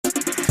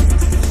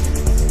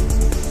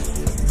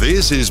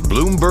This is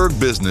Bloomberg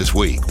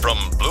Businessweek from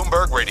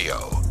Bloomberg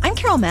Radio. I'm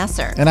Carol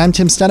Masser. And I'm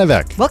Tim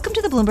Stenevec. Welcome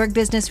to the Bloomberg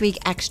Businessweek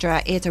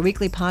Extra. It's a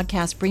weekly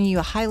podcast bringing you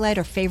a highlight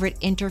or favorite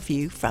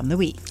interview from the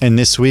week. And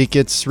this week,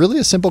 it's really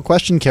a simple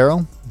question,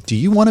 Carol. Do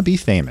you want to be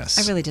famous?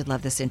 I really did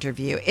love this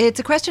interview. It's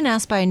a question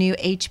asked by a new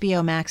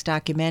HBO Max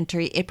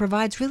documentary. It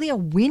provides really a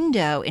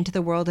window into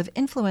the world of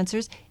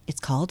influencers. It's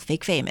called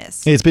Fake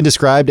Famous. It's been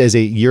described as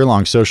a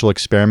year-long social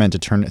experiment to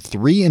turn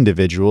 3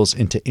 individuals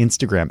into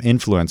Instagram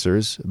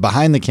influencers.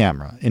 Behind the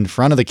camera, in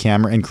front of the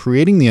camera, and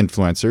creating the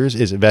influencers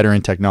is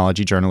veteran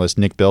technology journalist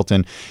Nick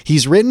Bilton.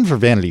 He's written for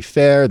Vanity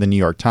Fair, the New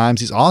York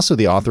Times. He's also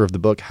the author of the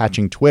book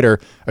Hatching Twitter,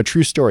 a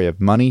true story of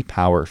money,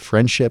 power,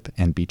 friendship,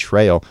 and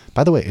betrayal.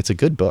 By the way, it's a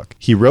good book.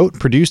 He wrote,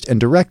 produced, and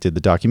directed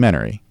the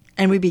documentary.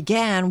 And we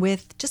began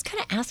with just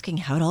kind of asking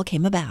how it all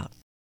came about.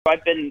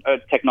 I've been a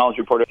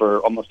technology reporter for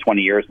almost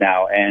 20 years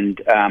now,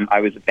 and I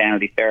was at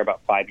Vanity Fair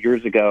about 5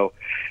 years ago,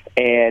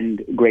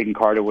 and Graydon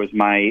Carter was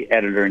my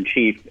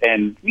editor-in-chief.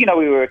 And, you know,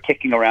 we were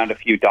kicking around a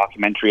few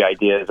documentary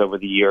ideas over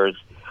the years,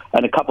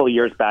 and a couple of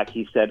years back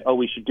he said,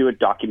 we should do a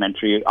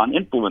documentary on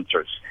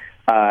influencers.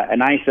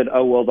 And I said,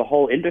 well, the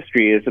whole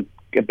industry is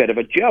a bit of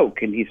a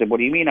joke. And he said, what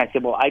do you mean? I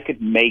said, well, I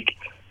could make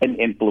an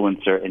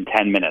influencer in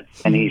 10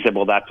 minutes. And he said,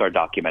 well, that's our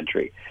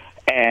documentary.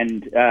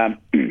 And that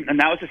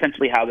was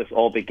essentially how this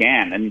all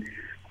began. And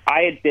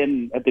I had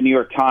been at the New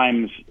York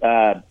Times.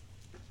 I'd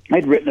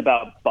written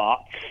about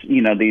bots,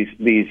 you know, these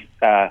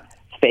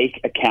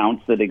fake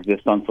accounts that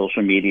exist on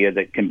social media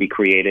that can be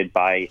created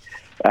by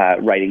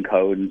writing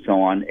code and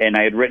so on. And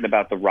I had written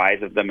about the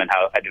rise of them and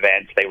how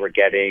advanced they were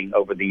getting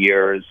over the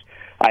years.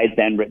 I had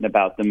then written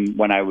about them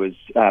when I was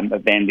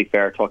at Vanity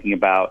Fair talking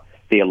about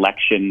the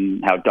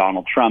election, how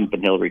Donald Trump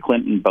and Hillary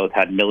Clinton both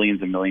had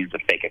millions and millions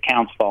of fake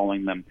accounts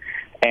following them.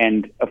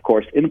 And, of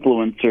course,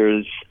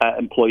 influencers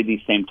employ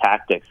these same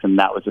tactics, and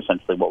that was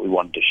essentially what we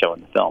wanted to show in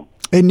the film.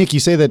 Hey, Nick,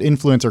 you say that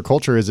influencer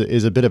culture is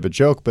a bit of a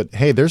joke, but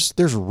hey,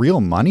 there's real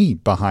money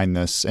behind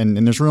this, and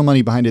there's real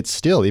money behind it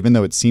still, even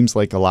though it seems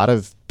like a lot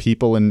of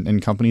people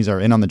and companies are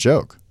in on the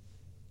joke.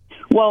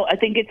 Well, I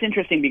think it's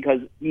interesting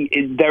because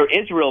there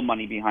is real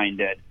money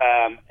behind it,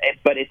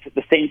 but it's at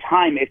the same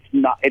time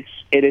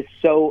it is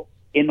so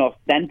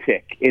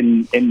inauthentic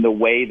in the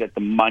way that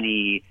the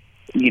money,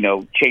 you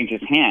know,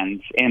 changes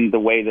hands, and the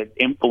way that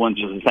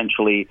influencers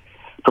essentially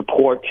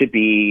purport to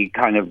be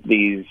kind of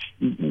these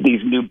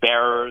new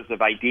bearers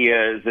of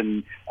ideas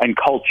and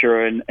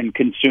culture and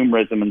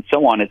consumerism and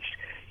so on. It's,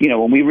 you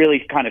know, when we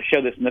really kind of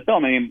show this in the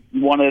film, I mean,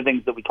 one of the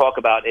things that we talk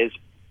about is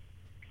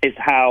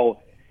how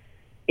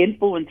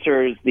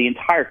influencers, the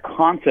entire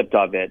concept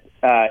of it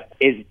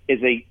is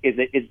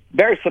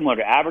very similar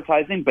to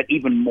advertising, but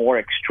even more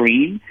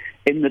extreme,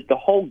 in that the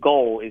whole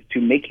goal is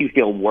to make you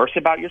feel worse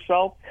about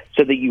yourself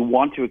so that you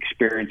want to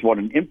experience what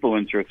an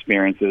influencer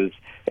experiences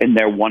in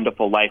their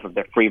wonderful life of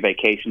their free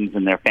vacations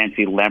and their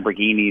fancy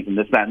Lamborghinis and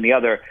this, that, and the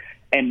other.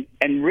 And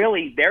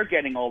really, they're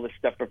getting all this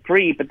stuff for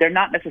free, but they're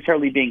not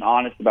necessarily being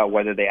honest about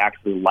whether they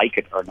actually like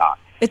it or not.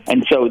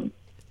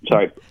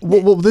 Sorry.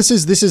 Well, this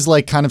is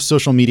like kind of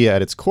social media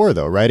at its core,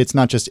 though, right? It's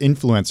not just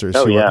influencers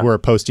who are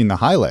posting the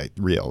highlight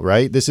reel,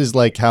 right? This is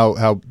like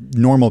how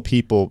normal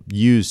people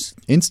use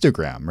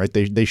Instagram, right?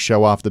 They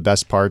show off the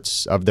best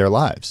parts of their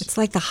lives. It's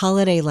like the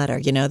holiday letter,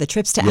 you know, the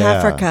trips to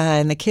Africa,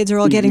 and the kids are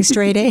all getting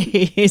straight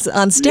A's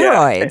on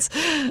steroids.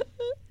 Yeah.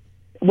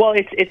 Well,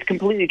 it's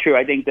completely true.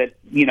 I think that,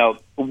 you know,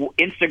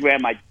 Instagram,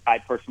 I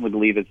personally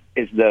believe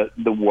is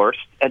the worst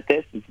at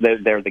this.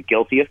 They're the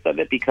guiltiest of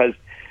it, because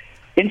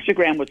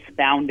Instagram was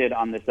founded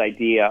on this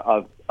idea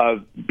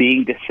of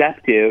being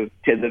deceptive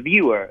to the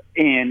viewer,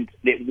 and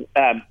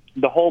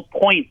the whole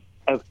point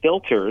of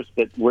filters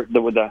that were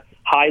the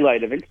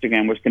highlight of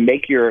Instagram was to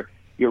make your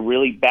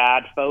really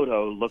bad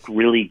photo look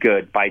really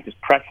good by just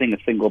pressing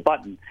a single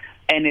button.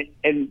 And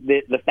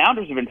the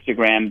founders of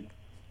Instagram,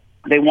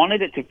 they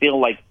wanted it to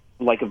feel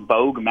like a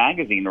Vogue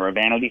magazine or a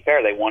Vanity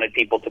Fair. They wanted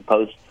people to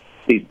post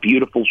these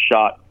beautiful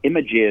shot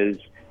images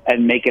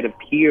and make it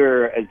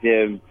appear as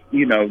if,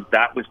 you know,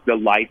 that was the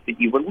life that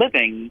you were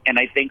living. And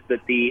I think that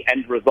the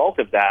end result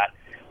of that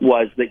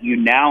was that you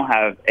now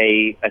have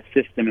a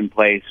system in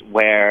place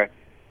where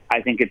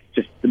I think it's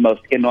just the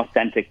most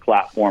inauthentic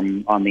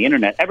platform on the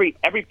internet. Every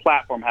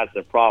platform has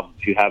their problems.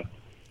 You have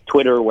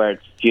Twitter, where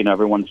it's, you know,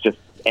 everyone's just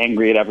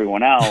angry at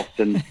everyone else,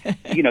 and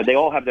you know, they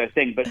all have their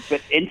thing, but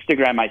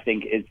Instagram, I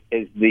think,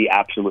 is the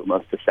absolute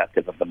most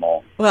deceptive of them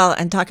all. Well,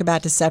 and talk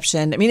about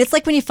deception. I mean, it's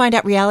like when you find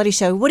out reality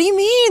show, what do you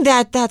mean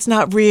that's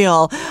not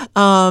real?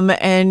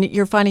 And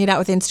you're finding it out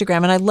with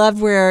Instagram. And I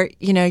love where,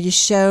 you know, you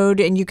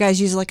showed, and you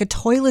guys use like a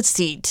toilet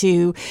seat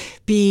to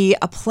be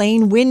a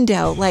plain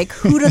window. Like,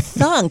 who'd have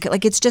thunk?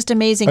 Like, it's just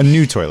amazing. A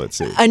new toilet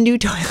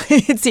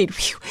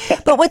seat.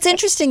 But what's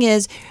interesting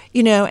is,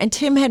 you know, and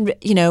Tim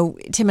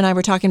and I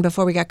were talking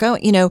before we got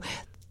going, you know,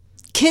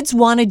 kids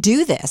want to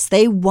do this.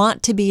 They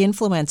want to be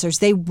influencers.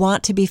 They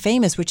want to be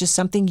famous, which is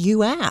something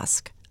you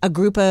ask a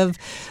group of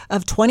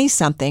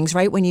 20-somethings,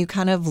 right, when you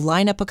kind of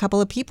line up a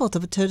couple of people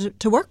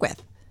to work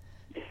with.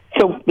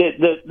 So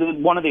the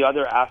one of the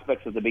other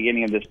aspects of the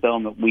beginning of this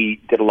film that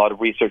we did a lot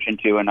of research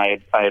into, and I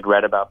had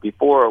read about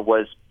before,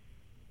 was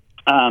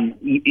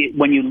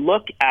when you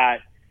look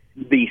at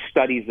the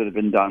studies that have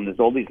been done, there's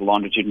all these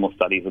longitudinal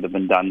studies that have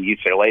been done.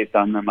 UCLA has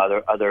done them,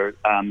 other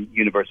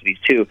universities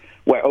too,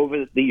 where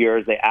over the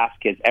years they ask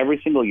kids every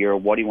single year,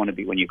 what do you want to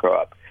be when you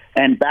grow up?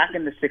 And back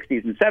in the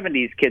 60s and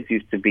 70s, kids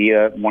used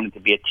to wanted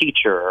to be a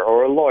teacher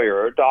or a lawyer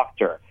or a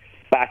doctor.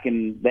 Back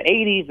in the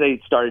 80s,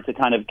 they started to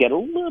kind of get a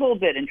little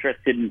bit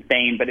interested in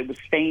fame, but it was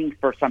fame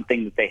for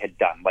something that they had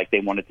done, like they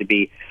wanted to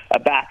be a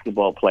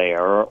basketball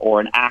player or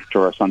an actor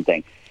or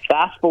something.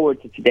 Fast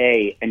forward to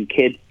today, and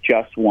kids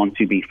just want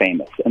to be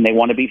famous, and they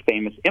want to be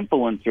famous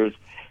influencers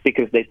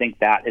because they think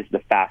that is the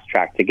fast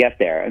track to get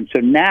there. And so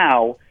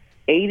now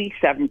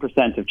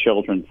 87% of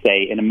children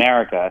in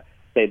America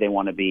say they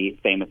want to be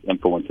famous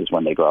influencers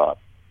when they grow up.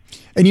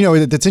 And, you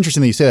know, that's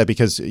interesting that you say that,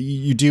 because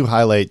you do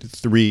highlight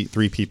three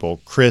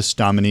people, Chris,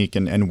 Dominique,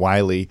 and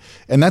Wiley.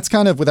 And that's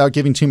kind of, without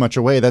giving too much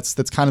away, that's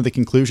kind of the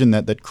conclusion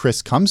that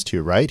Chris comes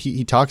to, right?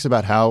 He talks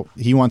about how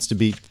he wants to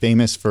be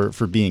famous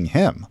for being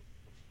him.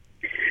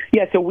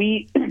 Yeah, so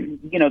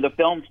the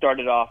film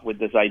started off with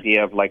this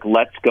idea of like,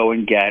 let's go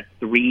and get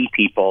 3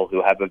 people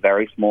who have a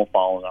very small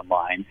following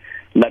online.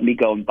 Let me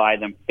go and buy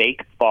them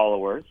fake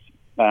followers,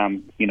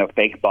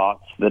 fake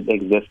bots that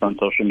exist on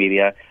social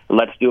media.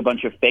 Let's do a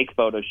bunch of fake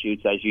photo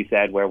shoots, as you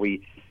said, where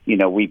we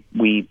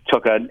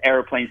took an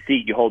airplane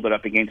seat, you hold it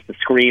up against the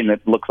screen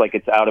that looks like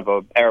it's out of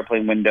an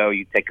airplane window,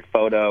 you take a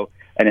photo,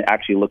 and it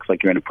actually looks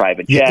like you're in a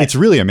private jet. Yeah, it's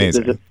really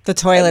amazing. The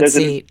toilet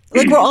seat.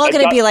 Look, we're all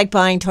going to be like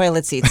buying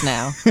toilet seats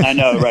now. I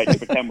know, right? To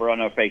pretend we're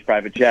on a fake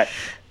private jet.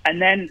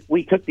 And then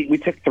we took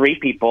 3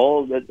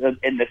 people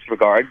in this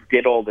regard,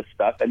 did all this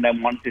stuff, and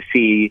then wanted to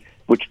see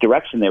which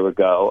direction they would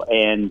go.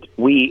 And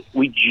we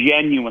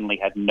genuinely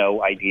had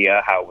no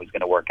idea how it was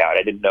going to work out.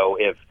 I didn't know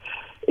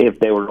if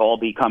they would all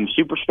become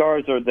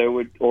superstars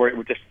or it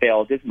would just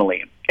fail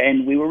dismally.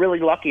 And we were really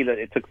lucky that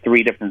it took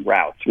 3 different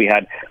routes. We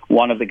had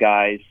one of the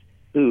guys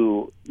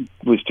who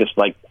was just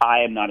like, I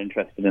am not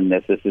interested in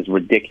this. This is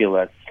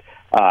ridiculous.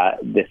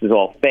 This is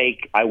all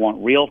fake. I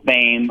want real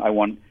fame.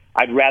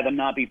 I'd rather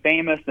not be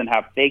famous than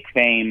have fake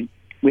fame.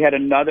 We had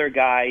another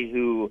guy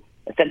who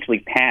essentially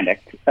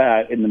panicked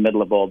in the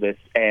middle of all this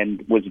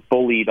and was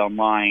bullied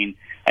online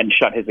and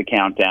shut his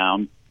account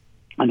down.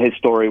 And his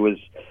story was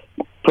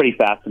pretty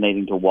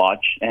fascinating to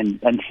watch and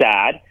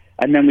sad.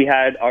 And then we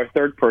had our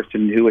third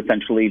person who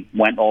essentially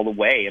went all the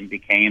way and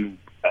became,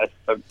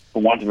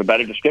 for want of a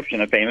better description,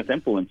 a famous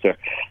influencer.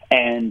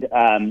 And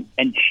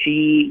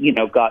she,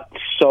 got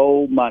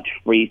so much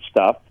free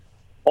stuff,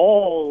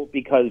 all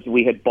because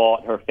we had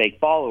bought her fake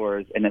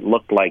followers, and it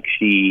looked like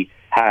she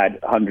had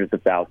hundreds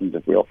of thousands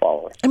of real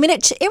followers. I mean,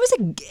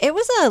 it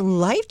was a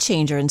life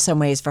changer in some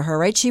ways for her,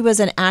 right? She was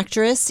an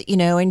actress,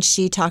 and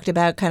she talked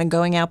about kind of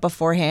going out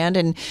beforehand,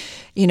 and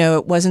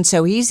it wasn't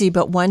so easy.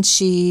 But once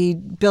she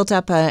built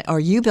up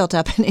you built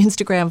up an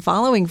Instagram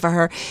following for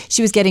her,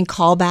 she was getting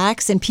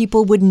callbacks, and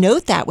people would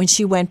note that when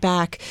she went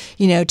back,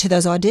 to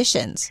those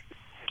auditions.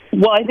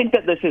 Well, I think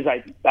that this is,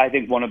 I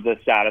think, one of the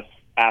saddest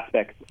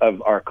aspects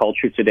of our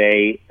culture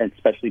today,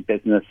 especially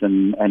business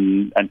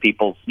and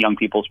young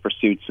people's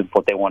pursuits of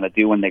what they want to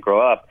do when they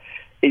grow up,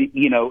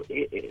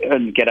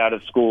 and get out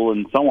of school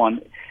and so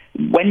on.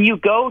 When you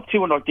go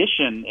to an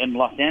audition in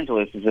Los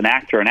Angeles as an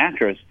actor and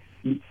actress,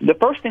 the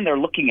first thing they're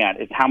looking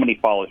at is how many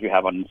followers you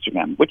have on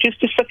Instagram, which is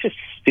just such a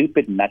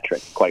stupid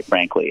metric, quite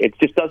frankly. It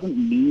just doesn't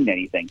mean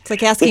anything. It's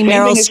like asking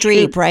Meryl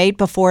Streep, right,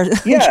 before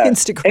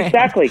Instagram.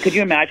 Exactly. Could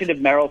you imagine if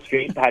Meryl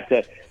Streep had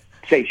to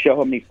show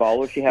how many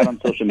followers she had on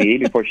social media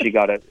before she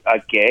got a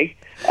gig?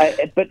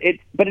 But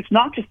it's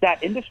not just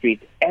that industry;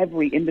 it's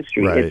every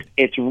industry. Right.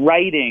 It's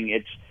writing,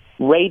 it's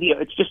radio,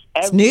 it's just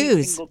every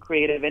news. Single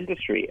creative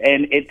industry,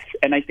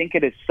 and I think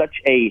it is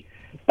such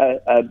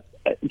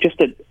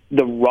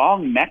the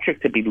wrong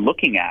metric to be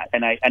looking at,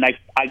 and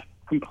I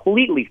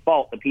completely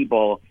fault the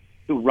people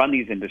who run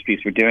these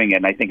industries for doing it,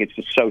 and I think it's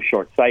just so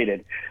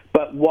short-sighted.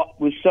 But what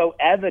was so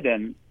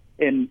evident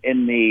in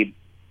the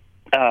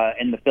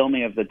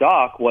filming of the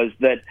doc was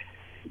that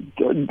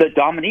the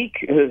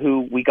Dominique,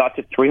 who we got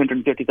to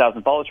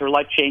 350,000 followers, her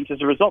life changed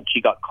as a result.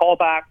 She got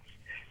callbacks.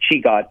 She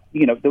got,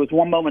 there was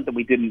one moment that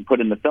we didn't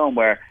put in the film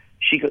where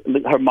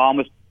her mom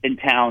was in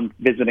town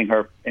visiting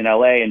her in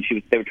LA, and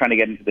they were trying to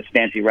get into the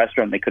fancy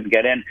restaurant. They couldn't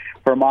get in.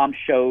 Her mom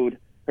showed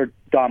her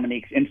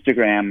Dominique's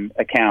Instagram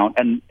account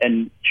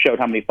and showed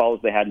how many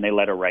followers they had, and they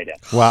let her right in.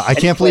 Wow, I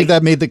can't believe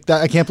that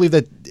I can't believe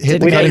that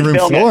hit the cutting room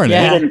floor.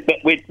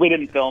 We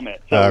didn't film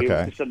it, so it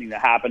was just something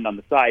that happened on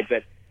the side.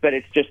 But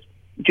it's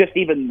just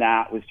even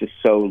that was just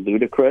so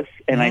ludicrous,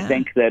 and I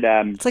think that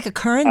it's like a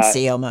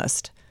currency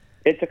almost.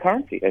 It's a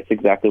currency. That's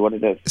exactly what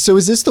it is. So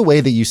is this the way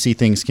that you see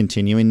things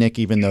continuing, Nick,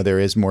 even though there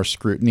is more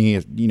scrutiny,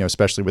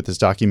 especially with this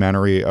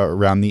documentary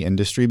around the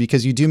industry?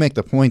 Because you do make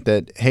the point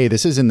that, hey,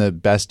 this is in the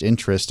best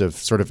interest of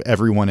sort of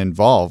everyone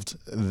involved,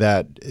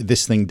 that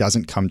this thing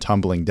doesn't come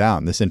tumbling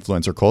down, this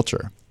influencer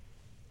culture.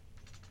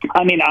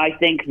 I mean, I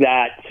think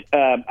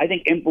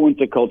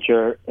influencer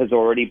culture has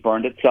already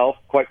burned itself,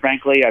 quite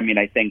frankly. I mean,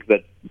 I think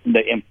that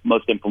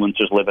most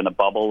influencers live in a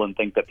bubble and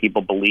think that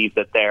people believe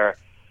that that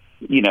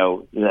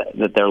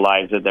their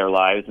lives are their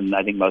lives, and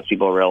I think most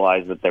people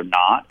realize that they're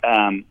not.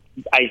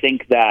 I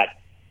think that,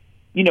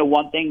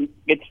 one thing,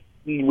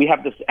 we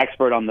have this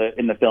expert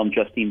in the film,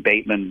 Justine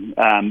Bateman,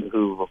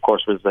 who, of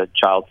course, was a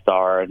child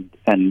star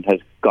and has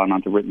gone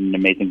on to written an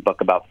amazing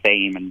book about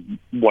fame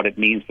and what it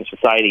means for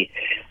society.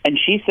 And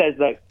she says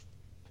that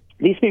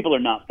these people are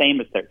not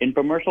famous; they're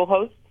infomercial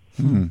hosts.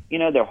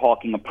 Mm-hmm. They're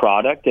hawking a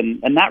product,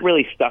 and that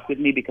really stuck with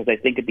me, because I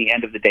think at the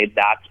end of the day,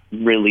 that's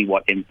really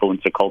what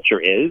influencer culture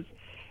is.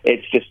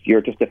 It's just,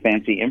 you're just a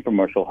fancy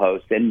infomercial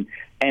host. And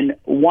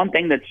one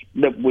thing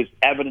that was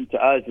evident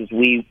to us is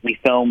we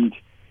filmed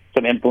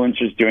some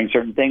influencers doing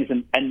certain things,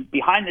 and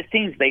behind the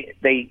scenes,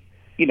 they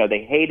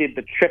hated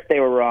the trip they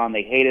were on,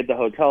 they hated the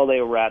hotel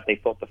they were at, they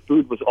thought the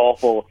food was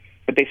awful,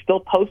 but they still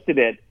posted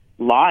it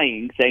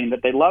lying, saying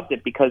that they loved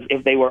it, because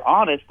if they were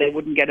honest, they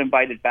wouldn't get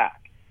invited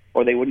back,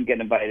 or they wouldn't get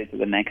invited to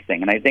the next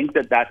thing. And I think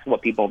that that's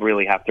what people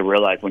really have to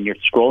realize when you're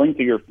scrolling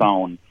through your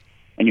phone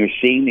and you're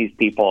seeing these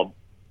people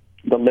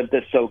that live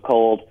this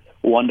so-called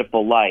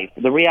wonderful life.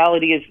 The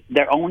reality is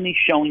they're only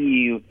showing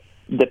you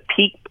the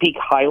peak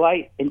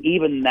highlight, and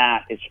even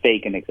that is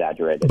fake and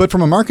exaggerated. But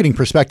from a marketing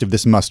perspective,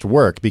 this must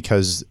work,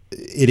 because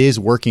it is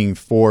working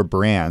for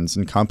brands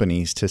and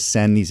companies to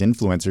send these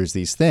influencers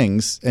these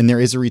things, and there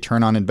is a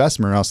return on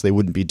investment, or else they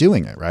wouldn't be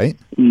doing it, right?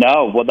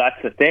 No, well,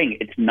 that's the thing.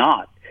 It's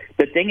not.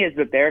 The thing is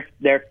that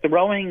they're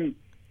throwing.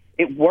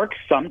 It works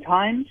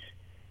sometimes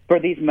for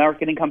these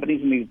marketing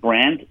companies and these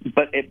brands,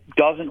 but it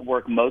doesn't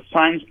work most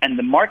times, and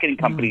the marketing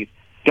companies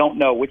don't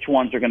know which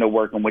ones are going to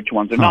work and which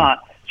ones are not.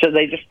 So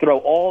they just throw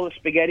all the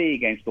spaghetti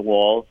against the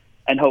wall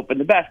and hope for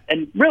the best.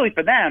 And really,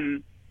 for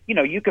them,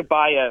 you could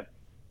buy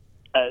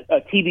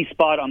a TV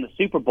spot on the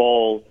Super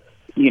Bowl,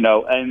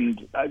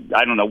 and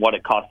I don't know what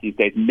it costs these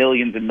days,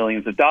 millions and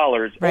millions of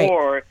dollars, right.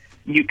 Or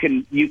you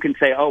can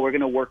say, oh, we're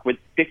going to work with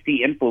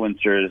 50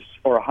 influencers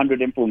or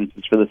 100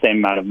 influencers for the same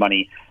amount of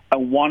money,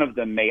 and one of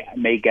them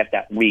may get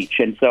that reach.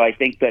 And so I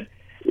think that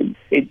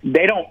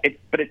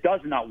but it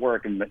does not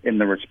work in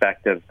the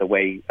respect of the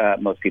way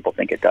most people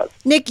think it does.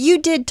 Nick, you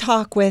did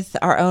talk with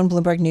our own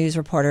Bloomberg News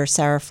reporter,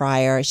 Sarah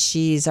Fryer.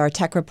 She's our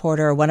tech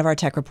reporter, one of our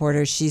tech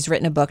reporters. She's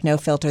written a book, No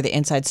Filter, The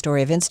Inside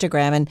Story of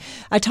Instagram. And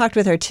I talked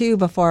with her, too,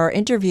 before our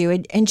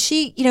interview. And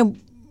she,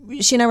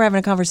 she and I were having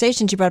a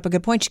conversation. She brought up a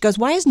good point. She goes,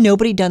 why has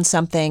nobody done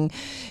something,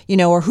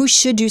 or who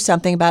should do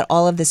something about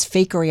all of this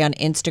fakery on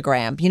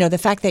Instagram? The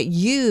fact that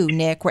you,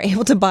 Nick, were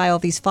able to buy all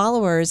these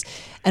followers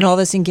and all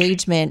this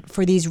engagement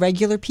for these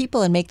regular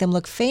people and make them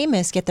look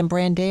famous, get them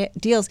brand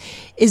deals.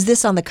 Is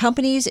this on the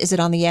companies? Is it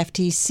on the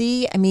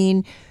FTC? I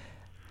mean,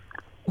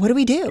 what do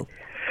we do?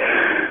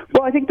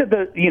 Well, I think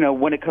that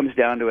when it comes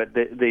down to it,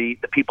 the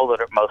people that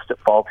are most at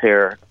fault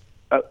here,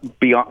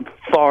 beyond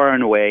far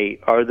and away,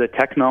 are the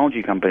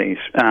technology companies.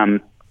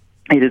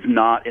 It is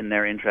not in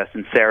their interest,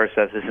 and Sarah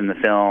says this in the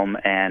film,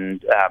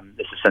 and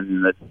this is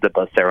something that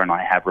both Sarah and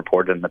I have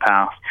reported in the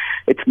past.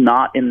 It's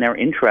not in their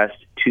interest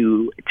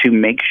to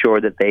make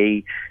sure that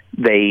they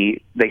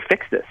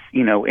fix this.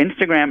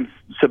 Instagram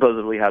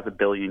supposedly has 1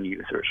 billion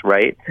users,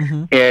 right?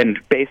 Mm-hmm. And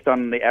based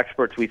on the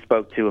experts we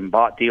spoke to and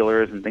bot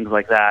dealers and things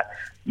like that,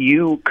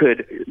 you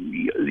could,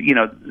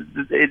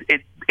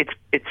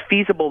 it's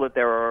feasible that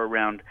there are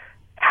around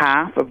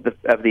half of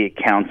the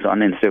accounts on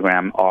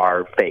Instagram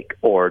are fake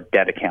or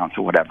dead accounts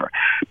or whatever.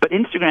 But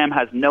Instagram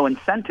has no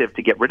incentive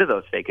to get rid of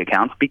those fake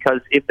accounts,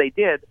 because if they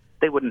did,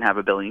 they wouldn't have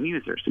 1 billion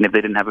users. And if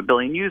they didn't have 1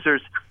 billion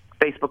users,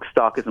 Facebook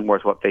stock isn't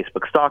worth what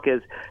Facebook stock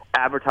is.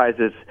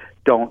 Advertisers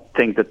don't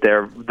think that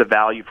the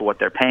value for what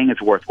they're paying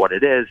is worth what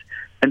it is.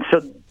 And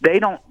so they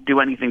don't do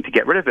anything to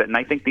get rid of it. And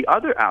I think the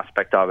other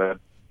aspect of it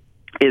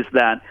is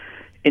that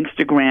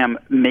Instagram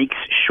makes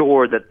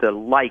sure that the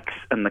likes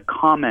and the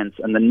comments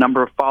and the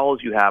number of follows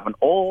you have and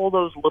all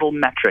those little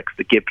metrics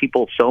that give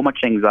people so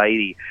much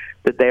anxiety,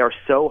 that they are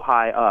so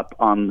high up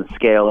on the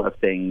scale of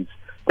things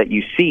that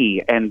you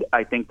see. And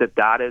I think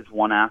that is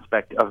one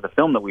aspect of the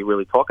film that we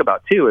really talk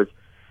about too, is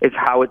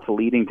how it's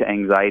leading to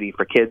anxiety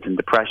for kids and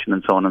depression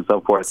and so on and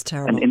so forth.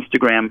 And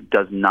Instagram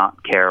does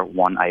not care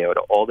one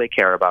iota. All they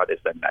care about is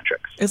their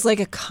metrics. It's like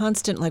a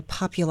constant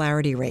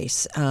popularity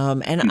race.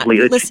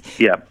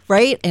 Yeah.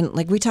 Right? And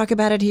we talk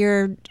about it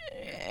here,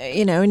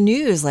 in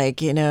news,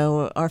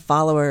 our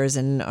followers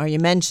and are you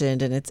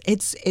mentioned, and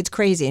it's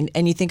crazy.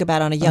 And you think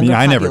about on a younger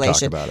population. I never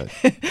talk about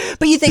it.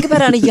 But you think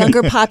about on a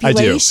younger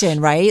population,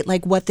 right?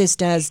 Like what this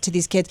does to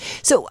these kids.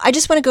 So I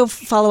just want to go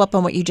follow up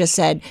on what you just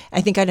said.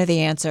 I think I know the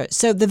answer.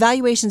 So the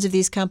valuations of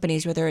these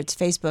companies, whether it's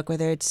Facebook,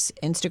 whether it's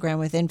Instagram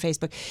within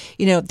Facebook,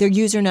 their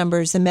user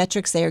numbers, the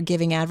metrics they are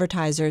giving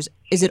advertisers,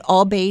 is it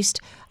all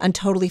based on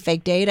totally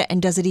fake data?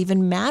 And does it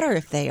even matter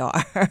if they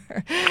are?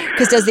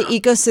 Because does the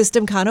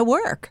ecosystem kind of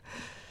work?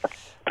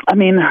 I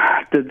mean,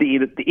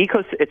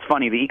 it's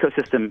funny.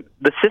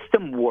 The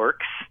system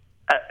works.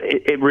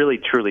 It really,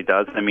 truly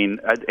does. I mean,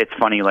 it's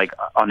funny. Like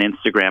on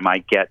Instagram, I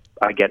get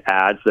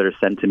ads that are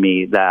sent to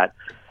me that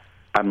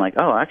I'm like,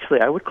 oh,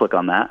 actually, I would click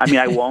on that. I mean,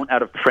 I won't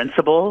out of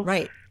principle,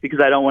 Right. because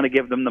I don't want to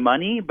give them the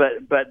money.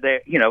 But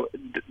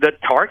the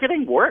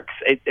targeting works.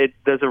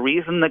 There's a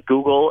reason that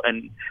Google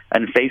and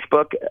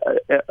Facebook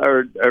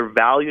are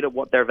valued at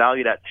what they're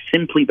valued at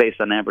simply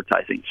based on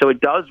advertising. So it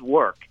does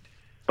work.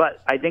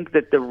 But I think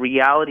that the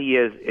reality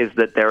is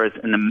that there is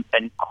an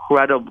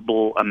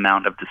incredible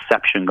amount of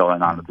deception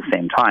going on at the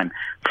same time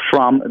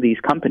from these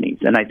companies,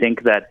 and I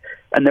think that,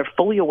 and they're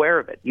fully aware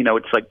of it.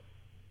 It's like,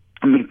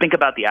 I mean, think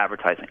about the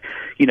advertising.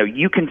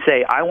 You can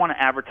say, I want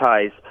to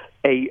advertise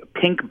a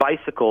pink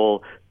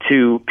bicycle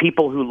to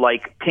people who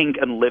like pink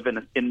and live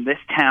in this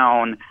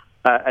town,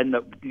 and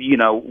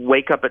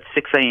wake up at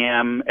 6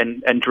 a.m.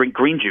 and drink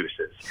green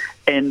juices.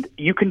 And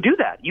you can do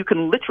that. You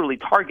can literally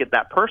target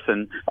that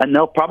person, and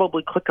they'll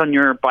probably click on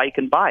your bike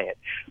and buy it.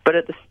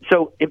 But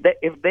so if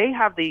they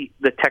have the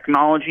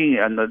technology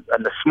and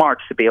the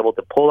smarts to be able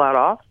to pull that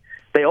off,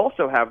 they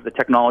also have the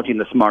technology and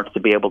the smarts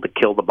to be able to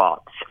kill the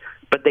bots.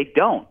 But they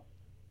don't,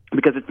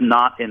 because it's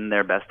not in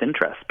their best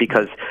interest.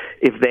 Because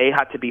if they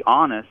had to be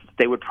honest,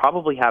 they would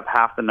probably have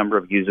half the number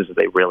of users that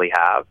they really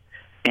have.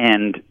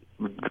 And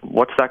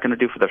what's that going to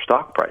do for their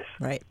stock price?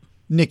 Right.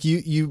 Nick,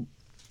 you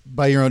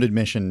by your own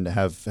admission,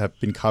 have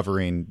been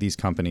covering these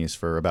companies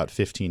for about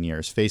 15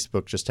 years.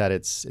 Facebook just had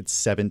its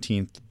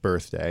 17th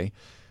birthday.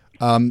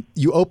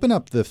 You open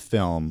up the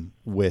film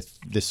with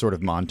this sort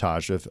of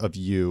montage of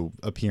you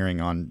appearing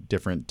on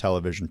different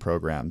television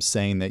programs,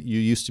 saying that you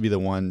used to be the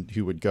one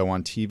who would go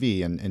on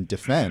TV and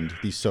defend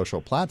these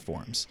social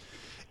platforms.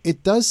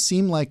 It does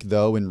seem like,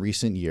 though, in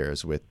recent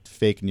years, with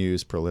fake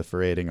news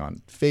proliferating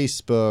on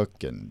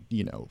Facebook and,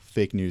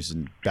 fake news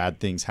and bad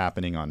things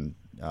happening on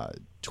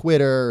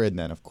Twitter, and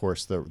then, of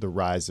course, the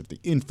rise of the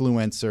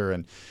influencer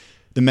and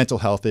the mental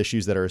health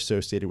issues that are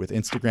associated with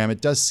Instagram,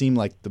 it does seem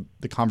like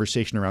the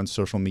conversation around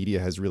social media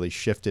has really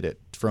shifted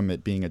it from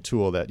it being a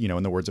tool that,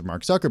 in the words of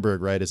Mark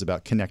Zuckerberg, right, is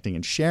about connecting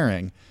and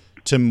sharing,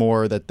 to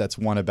more that's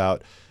one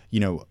about,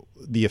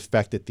 the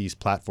effect that these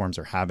platforms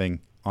are having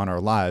on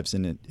our lives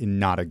in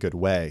not a good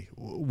way.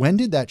 When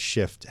did that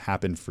shift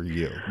happen for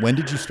you? When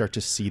did you start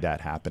to see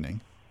that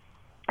happening?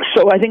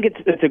 So I think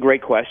it's a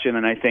great question,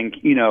 and I think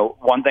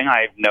one thing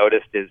I've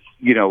noticed is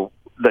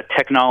the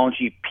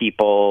technology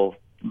people,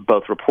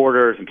 both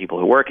reporters and people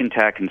who work in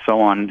tech and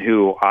so on,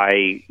 who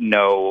I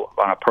know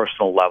on a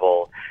personal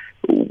level,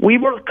 we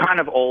were kind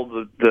of all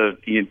the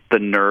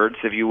nerds,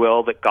 if you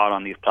will, that got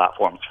on these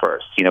platforms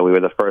first. We were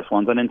the first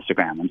ones on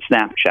Instagram and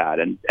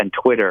Snapchat and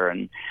Twitter,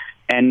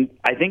 and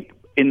I think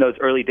in those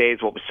early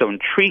days, what was so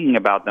intriguing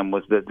about them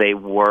was that they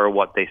were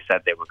what they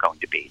said they were going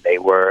to be. They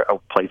were a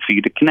place for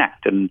you to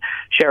connect and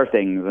share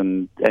things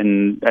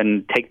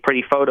and take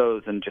pretty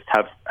photos and just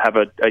have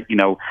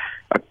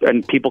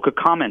and people could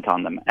comment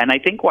on them. And I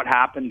think what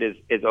happened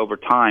is over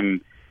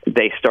time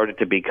they started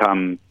to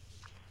become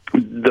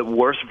the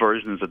worst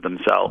versions of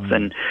themselves.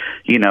 And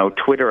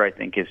Twitter, I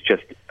think, is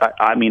just.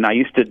 I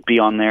used to be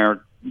on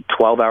there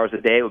 12 hours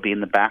a day. It would be in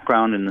the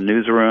background in the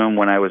newsroom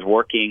when I was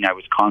working. I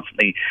was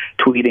constantly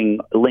tweeting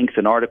links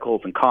and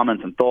articles and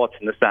comments and thoughts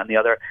and this, that, and the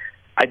other.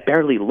 I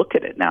barely look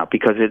at it now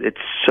because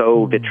it's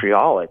so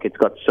vitriolic. It's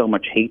got so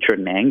much hatred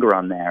and anger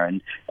on there,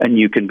 and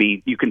you can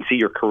see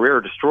your career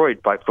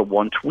destroyed for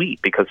one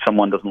tweet because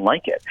someone doesn't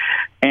like it.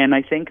 And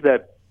I think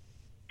that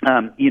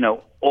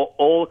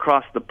all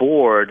across the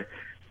board,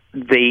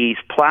 these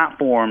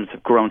platforms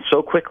have grown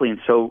so quickly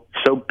and so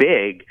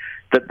big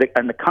that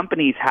the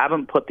companies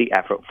haven't put the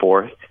effort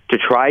forth to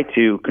try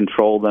to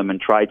control them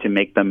and try to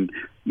make them,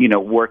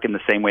 work in the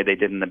same way they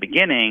did in the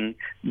beginning,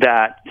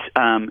 that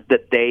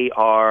they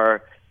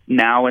are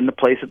now in the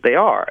place that they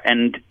are.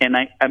 And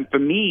for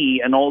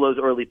me and all those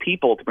early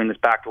people, to bring this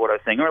back to what I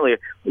was saying earlier,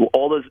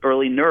 all those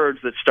early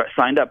nerds that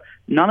signed up,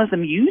 none of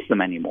them use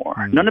them anymore.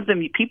 Mm-hmm. None of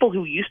them, people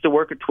who used to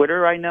work at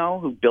Twitter, I know,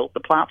 who built the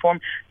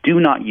platform, do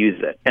not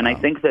use it. And I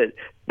think that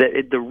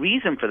the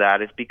reason for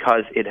that is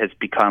because it's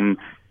become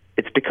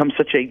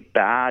such a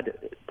bad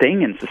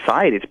thing in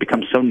society. It's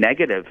become so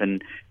negative,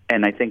 and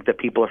I think that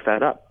people are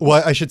fed up.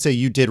 Well, I should say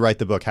you did write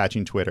the book,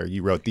 Hatching Twitter.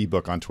 You wrote the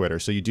book on Twitter,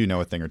 so you do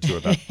know a thing or two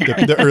about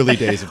the early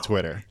days of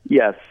Twitter.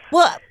 Yes.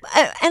 Well,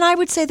 and I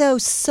would say, though,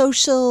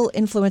 social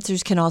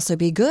influencers can also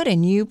be good,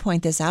 and you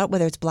point this out,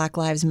 whether it's Black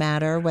Lives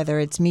Matter, whether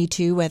it's Me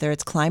Too, whether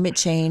it's climate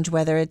change,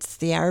 whether it's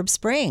the Arab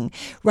Spring,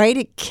 right?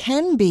 It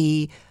can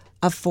be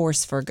a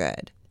force for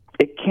good.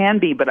 It can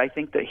be, but I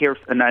think that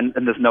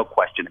and there's no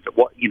question, if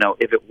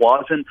it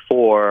wasn't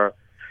for,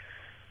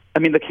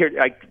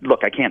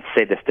 I can't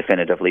say this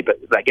definitively, but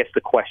I guess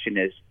the question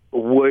is,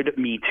 would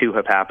Me Too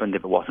have happened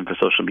if it wasn't for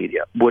social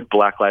media? Would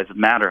Black Lives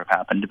Matter have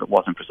happened if it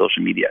wasn't for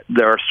social media?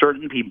 There are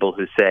certain people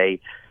who say,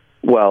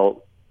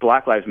 well,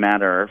 Black Lives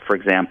Matter, for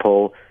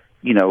example,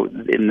 in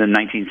the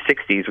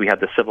 1960s, we had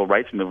the civil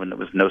rights movement. There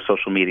was no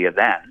social media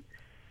then.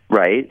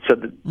 Right.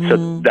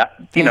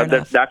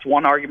 That's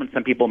one argument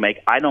some people make.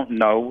 I don't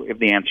know if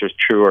the answer is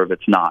true or if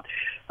it's not.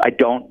 I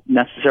don't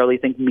necessarily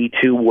think Me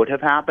Too would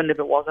have happened if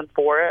it wasn't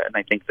for it. And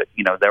I think that,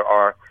 there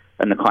are,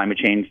 and the climate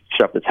change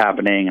stuff that's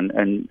happening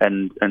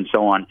and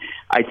so on.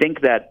 I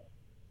think that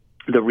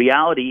the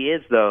reality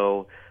is,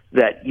 though,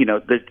 that,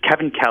 the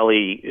Kevin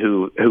Kelly,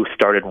 who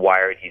started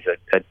Wired, he's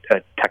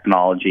a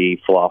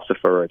technology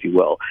philosopher, if you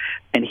will,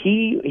 and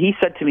he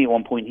said to me at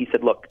one point, he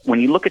said, look,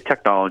 when you look at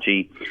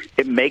technology,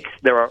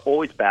 there are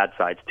always bad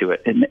sides to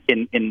it.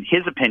 In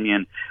his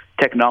opinion,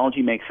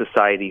 technology makes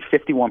society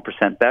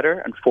 51% better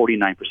and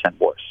 49%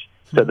 worse.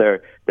 So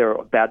there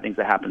are bad things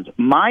that happen.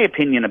 My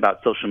opinion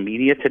about social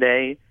media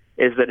today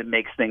is that it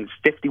makes things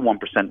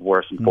 51%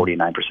 worse and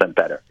 49%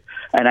 better.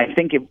 And I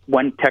think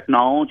when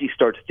technology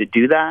starts to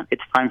do that,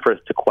 it's time for us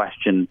to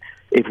question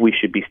if we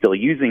should be still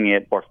using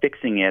it or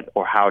fixing it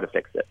or how to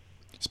fix it.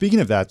 Speaking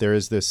of that, there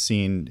is this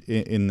scene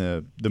in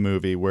the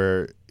movie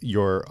where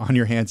you're on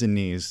your hands and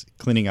knees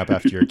cleaning up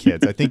after your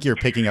kids. I think you're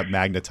picking up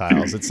Magna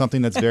tiles. It's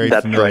something that's very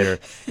familiar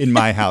in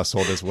my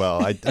household as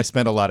well. I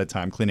spend a lot of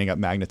time cleaning up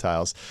Magna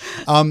tiles.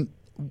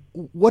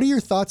 What are your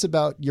thoughts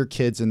about your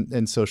kids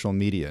and social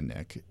media,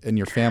 Nick, and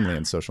your family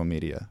and social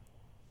media?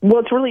 Well,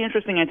 it's really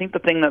interesting. I think the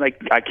thing that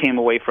I came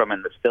away from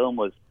in this film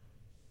was,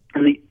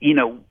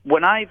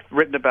 when I've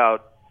written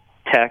about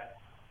tech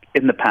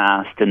in the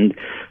past and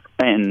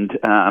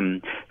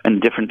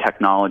different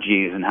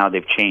technologies and how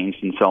they've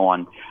changed and so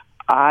on,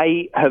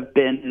 I have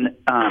been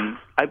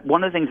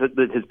one of the things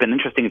that has been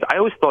interesting is I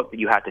always thought that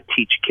you had to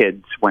teach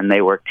kids when they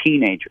were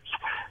teenagers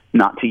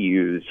not to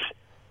use,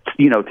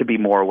 to be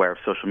more aware of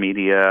social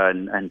media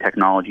and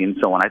technology and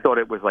so on. I thought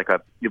it was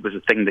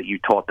a thing that you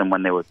taught them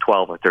when they were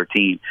 12 or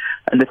 13.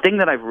 And the thing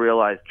that I've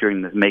realized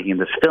during making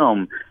this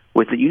film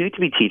was that you need to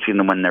be teaching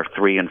them when they're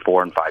 3 and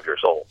 4 and 5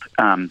 years old.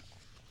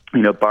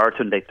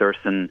 Baratunde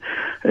Thurston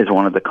is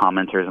one of the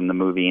commenters in the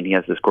movie, and he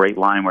has this great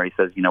line where he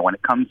says, when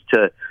it comes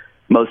to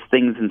most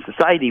things in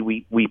society,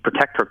 we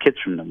protect our kids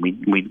from them.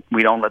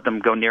 We don't let them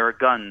go near a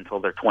gun until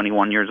they're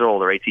 21 years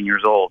old or 18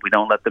 years old. We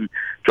don't let them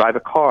drive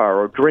a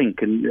car or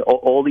drink and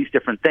all these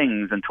different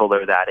things until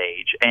they're that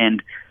age.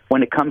 And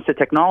when it comes to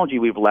technology,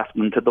 we've left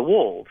them to the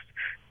wolves.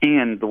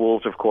 And the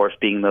wolves, of course,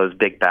 being those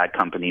big bad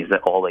companies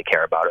that all they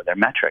care about are their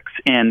metrics.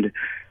 And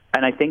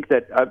I think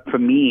that for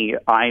me,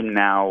 I'm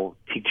now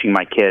teaching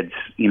my kids,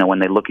 when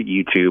they look at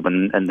YouTube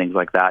and things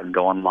like that and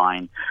go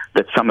online,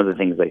 that some of the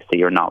things they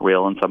see are not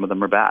real and some of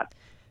them are bad.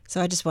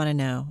 So I just want to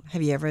know,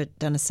 have you ever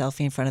done a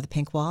selfie in front of the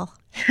pink wall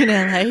in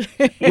LA?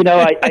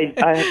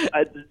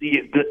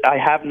 I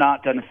have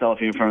not done a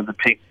selfie in front of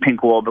the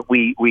pink wall, but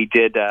we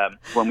did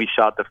when we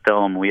shot the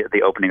film.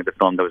 The opening of the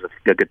film, there was a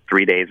good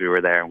 3 days we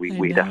were there.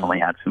 We definitely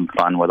had some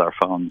fun with our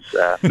phones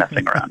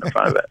messing around in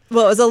front of it.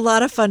 Well, it was a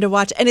lot of fun to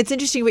watch, and it's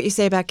interesting what you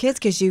say about kids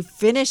because you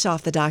finish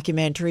off the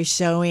documentary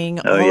showing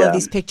all of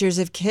these pictures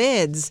of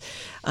kids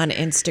on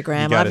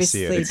Instagram,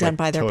 obviously done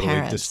by their totally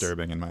parents.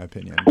 Disturbing, in my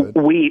opinion. But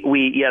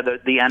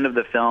the end of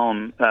the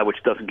film,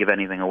 which doesn't give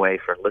anything away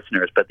for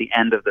listeners, but the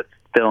end of the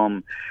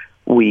film,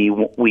 we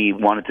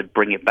wanted to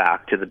bring it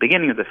back to the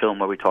beginning of the film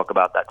where we talk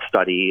about that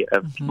study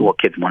of what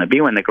kids want to be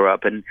when they grow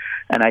up. And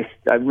I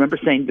remember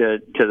saying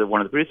to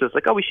one of the producers,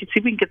 we should see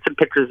if we can get some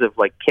pictures of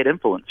kid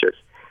influencers.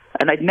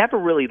 And I'd never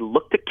really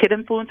looked at kid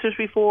influencers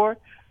before.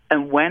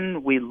 And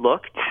when we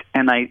looked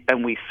and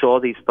we saw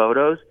these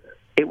photos,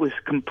 it was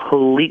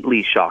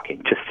completely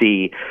shocking to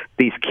see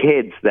these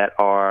kids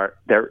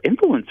they're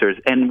influencers.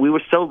 And we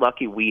were so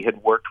lucky we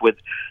had worked with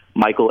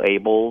Michael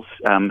Abels,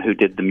 who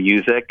did the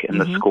music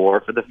and the score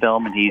for the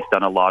film, and he's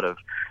done a lot of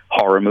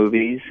horror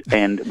movies.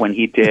 And when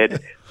he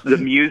did the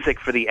music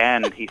for the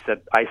end, he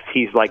said,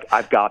 he's like,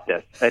 I've got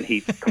this. And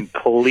he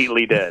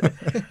completely did.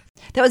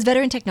 That was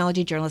veteran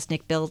technology journalist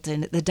Nick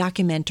Bilton. The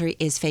documentary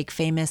is Fake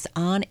Famous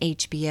on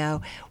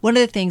HBO. One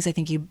of the things I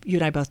think you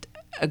and I both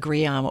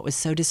agree on, what was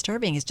so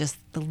disturbing, is just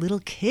the little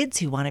kids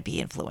who want to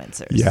be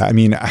influencers. Yeah, I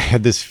mean, I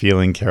had this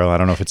feeling, Carol, I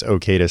don't know if it's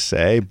okay to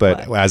say,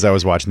 but as I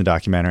was watching the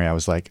documentary, I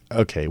was like,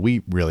 okay,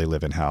 we really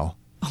live in hell.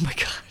 Oh my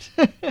God.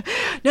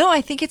 No,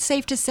 I think it's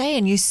safe to say,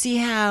 and you see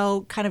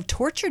how kind of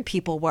tortured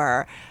people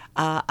were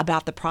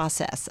about the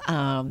process.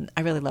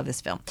 I really love this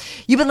film.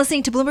 You've been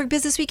listening to Bloomberg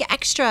Businessweek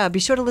Extra. Be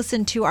sure to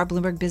listen to our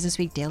Bloomberg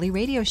Businessweek daily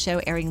radio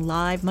show airing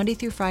live Monday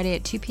through Friday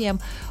at 2 p.m.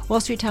 Wall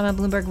Street time on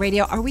Bloomberg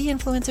Radio. Are we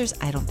influencers?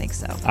 I don't think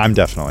so. I'm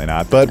definitely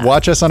not. But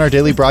watch us on our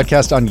daily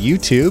broadcast on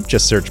YouTube.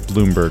 Just search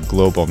Bloomberg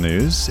Global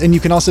News. And you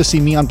can also see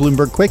me on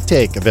Bloomberg Quick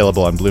Take,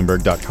 available on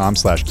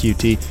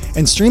Bloomberg.com/QT,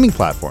 and streaming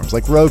platforms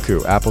like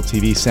Roku, Apple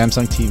TV,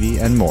 Samsung TV,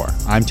 and more.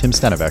 I'm Tim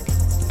Stenovec.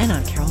 And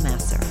I'm Carol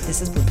Masser.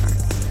 This is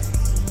Bloomberg.